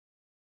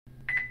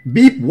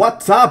Beep,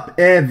 what's up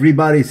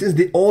everybody? Since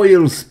the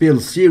oil spill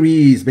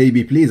series,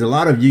 baby, please, a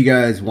lot of you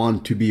guys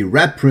want to be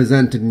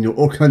represented in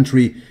your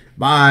country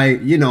by,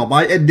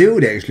 by a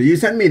dude actually. You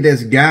sent me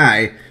this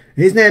guy,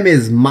 his name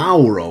is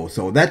Mauro,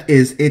 so that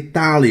is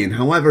Italian.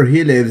 However,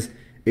 he lives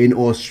in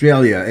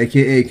Australia,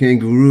 aka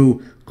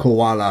kangaroo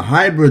koala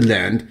hybrid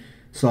land.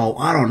 So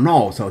I don't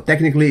know, so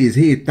technically is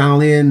he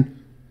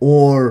Italian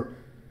or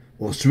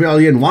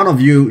Australian? One of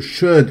you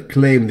should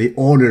claim the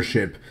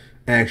ownership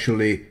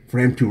actually for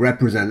him to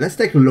represent. Let's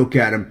take a look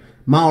at him.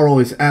 Mauro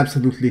is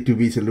absolutely to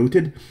be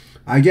saluted.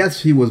 I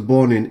guess he was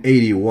born in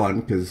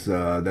 81 because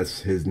that's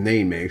his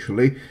name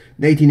actually.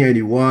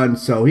 1981,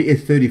 so he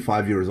is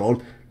 35 years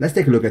old. Let's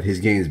take a look at his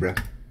games,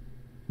 bruh.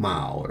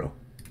 Mauro.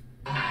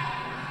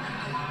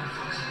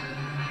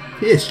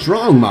 He is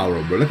strong,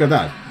 Mauro, bro. Look at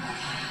that.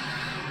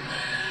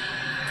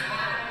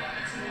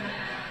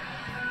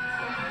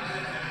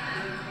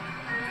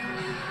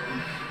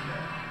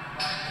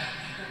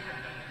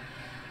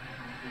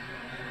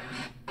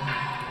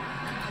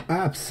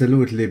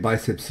 Absolutely,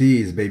 biceps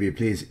C's, baby,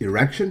 please.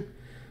 Erection.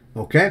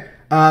 Okay.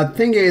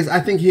 Thing is, I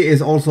think he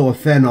is also a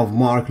fan of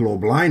Mark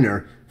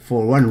Lobliner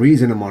for one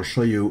reason, and I'll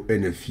show you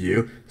in a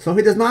few. So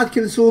he does not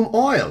consume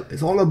oil.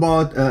 It's all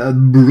about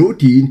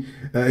protein.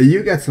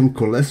 You get some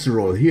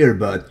cholesterol here,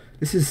 but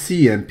this is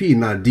CMP,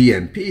 not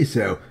DMP.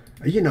 So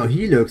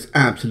he looks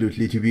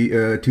absolutely to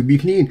be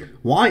clean.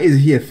 Why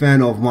is he a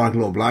fan of Mark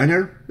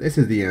Lobliner? This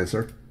is the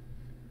answer.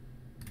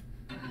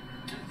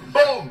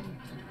 Boom!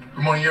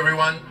 Good morning,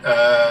 everyone.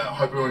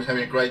 Hope everyone's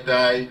having a great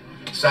day.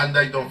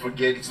 Sunday, don't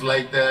forget, it's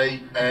late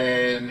day,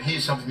 and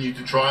here's something new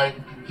to try.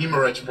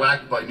 Hemorrhage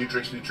Black by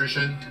Nutrix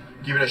Nutrition.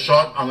 Give it a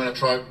shot. I'm going to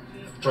try it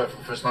for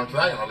the first time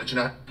today, and I'll let you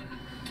know.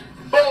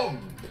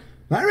 Boom!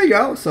 There we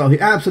go. So he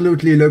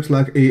absolutely looks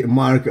like a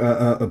Mark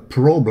a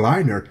pro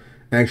bliner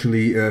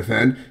actually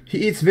fan.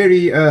 He eats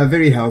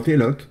very healthy.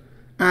 Look,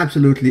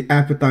 absolutely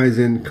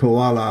appetizing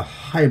koala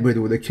hybrid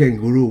with a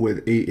kangaroo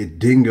with a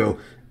dingo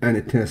and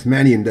a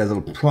Tasmanian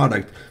devil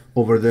product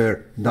over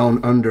there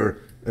down under.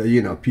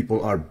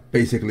 People are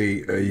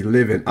basically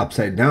living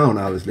upside down,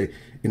 obviously,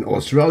 in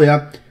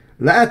Australia.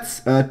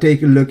 Let's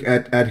take a look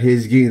at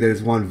his game. There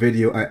is one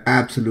video I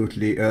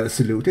absolutely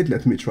saluted.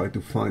 Let me try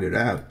to find it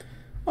out.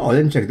 Oh,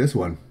 then check this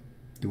one.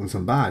 Doing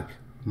some back.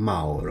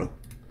 Mauro.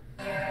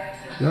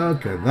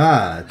 Look at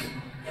that.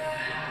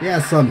 He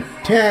has some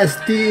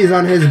testes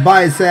on his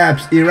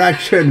biceps.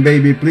 Erection,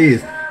 baby,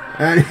 please.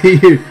 And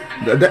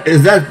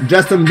is that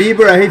Justin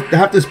Bieber? I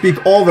have to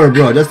speak over,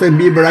 bro. Justin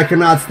Bieber, I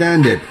cannot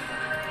stand it.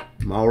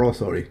 Mauro,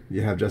 sorry,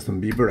 you have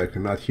Justin Bieber, I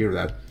cannot hear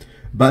that.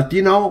 But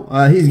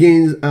his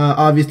gains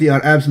obviously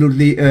are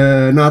absolutely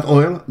not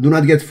oil. Do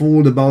not get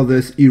fooled about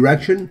this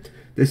erection.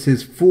 This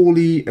is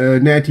fully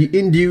natty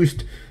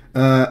induced,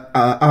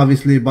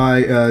 obviously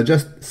by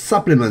just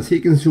supplements.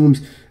 He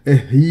consumes a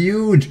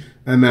huge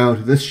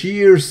amount. The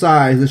sheer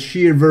size, the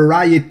sheer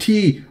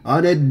variety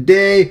on a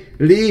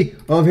daily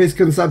of his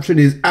consumption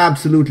is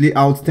absolutely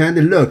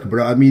outstanding. Look,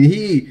 bro, I mean,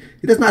 he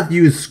does not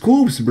use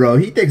scoops, bro.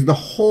 He takes the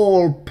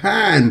whole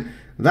pan.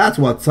 That's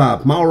what's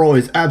up. Mauro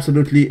is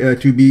absolutely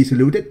to be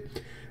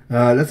saluted.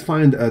 Let's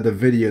find the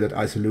video that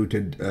I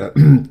saluted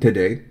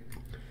today.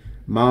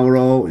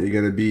 Mauro, you're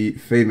gonna be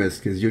famous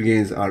because your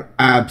gains are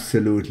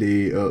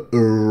absolutely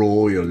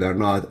royal. They're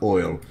not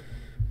oil.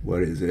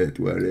 Where is it?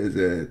 Where is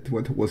it?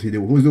 What was he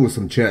doing? Who's doing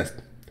some chest?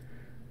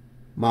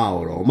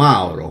 Mauro.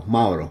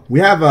 We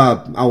have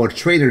our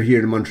trainer here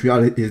in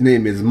Montreal. His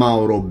name is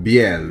Mauro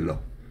Biello.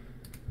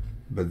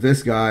 But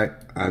this guy,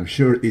 I'm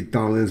sure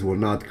Italians will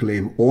not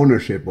claim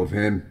ownership of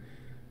him.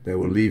 They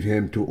will leave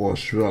him to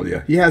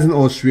Australia. He has an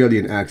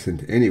Australian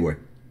accent anyway.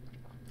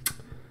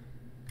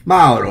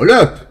 Mauro,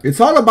 look,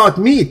 it's all about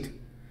meat.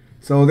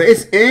 So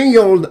this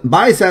angled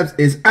biceps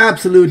is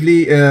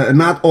absolutely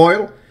not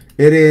oil.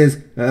 It is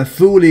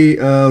fully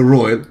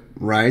royal,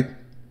 right?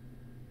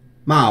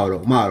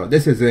 Mauro,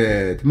 this is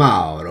it.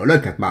 Mauro,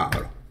 look at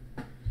Mauro.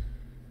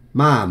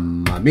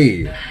 Mamma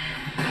mia.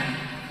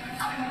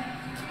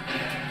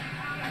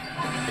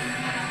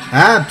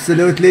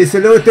 Absolutely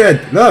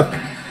saluted. Look,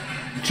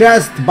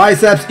 chest,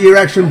 biceps,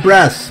 erection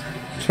press.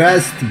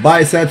 Chest,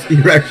 biceps,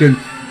 erection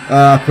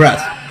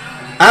press.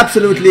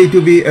 Absolutely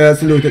to be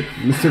saluted,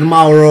 Mr.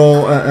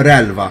 Mauro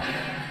Relva.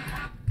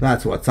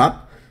 That's what's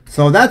up.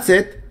 So that's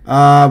it.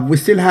 We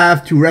still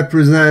have to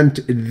represent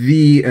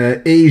the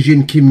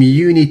Asian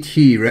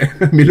community, right?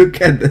 I mean,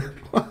 look at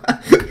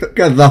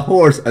the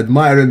horse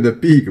admiring the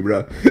peak,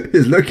 bro.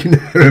 He's looking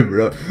at him,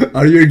 bro.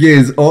 Are your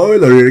gains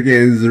oil or your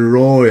gains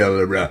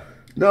royal, bro?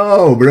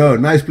 No, bro.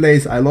 Nice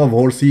place. I love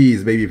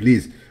horses, baby,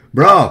 please.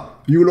 Bro,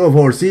 you love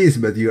horses,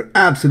 but you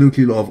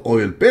absolutely love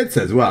oil pits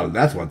as well.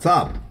 That's what's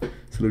up.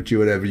 Salute you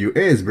whatever you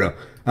is, bro.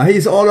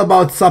 He's all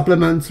about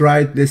supplements,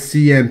 right? This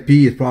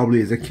CMP probably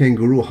is a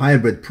kangaroo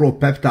hybrid pro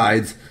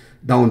peptides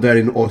down there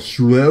in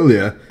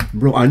Australia.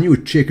 Bro, I knew a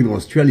chick, an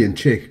Australian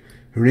chick.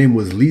 Her name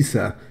was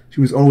Lisa. She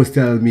was always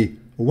telling me,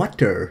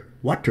 water.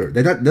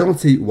 They don't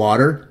say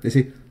water. They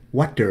say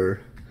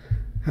water.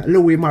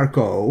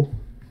 Luimarco.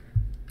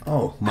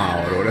 Oh,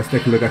 Mauro. Let's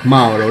take a look at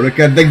Mauro. Look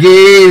at the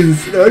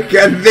gains. Look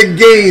at the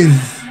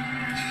gains.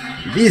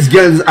 These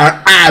guns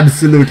are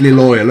absolutely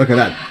loyal. Look at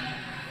that.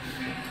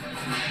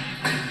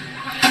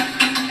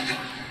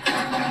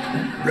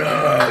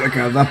 Look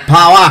at the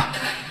power.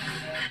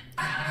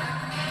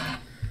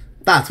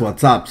 That's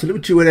what's up.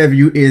 Salute you wherever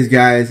you is,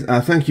 guys.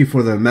 Thank you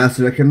for the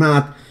message. I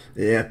cannot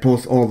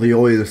post all the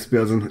oil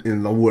spills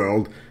in the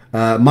world.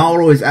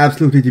 Mauro is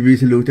absolutely to be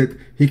saluted.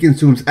 He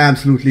consumes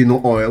absolutely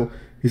no oil.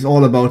 He's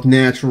all about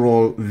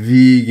natural,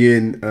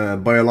 vegan,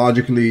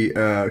 biologically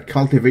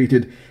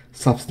cultivated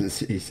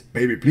substances.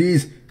 Baby,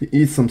 please. He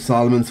eats some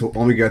salmon, so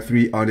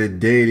omega-3 on it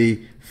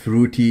daily.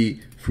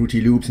 Fruity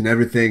loops and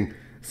everything.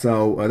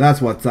 So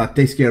that's what's up.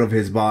 Takes care of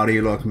his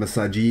body. Look,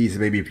 massages,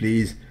 baby,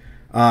 please.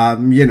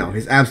 You know,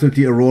 he's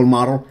absolutely a role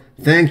model.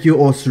 Thank you,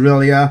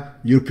 Australia.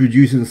 You're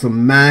producing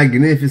some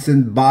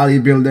magnificent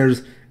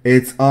bodybuilders.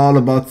 It's all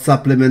about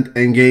supplement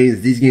and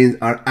gains. These gains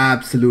are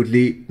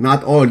absolutely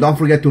not oil. Don't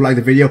forget to like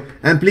the video.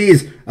 And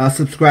please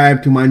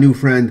subscribe to my new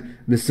friend,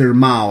 Mr.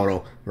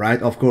 Mauro.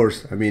 Right? Of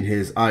course, I mean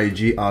his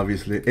IG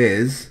obviously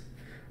is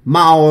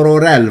Mauro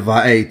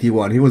Relva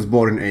 81. He was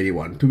born in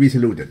 81. To be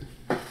saluted.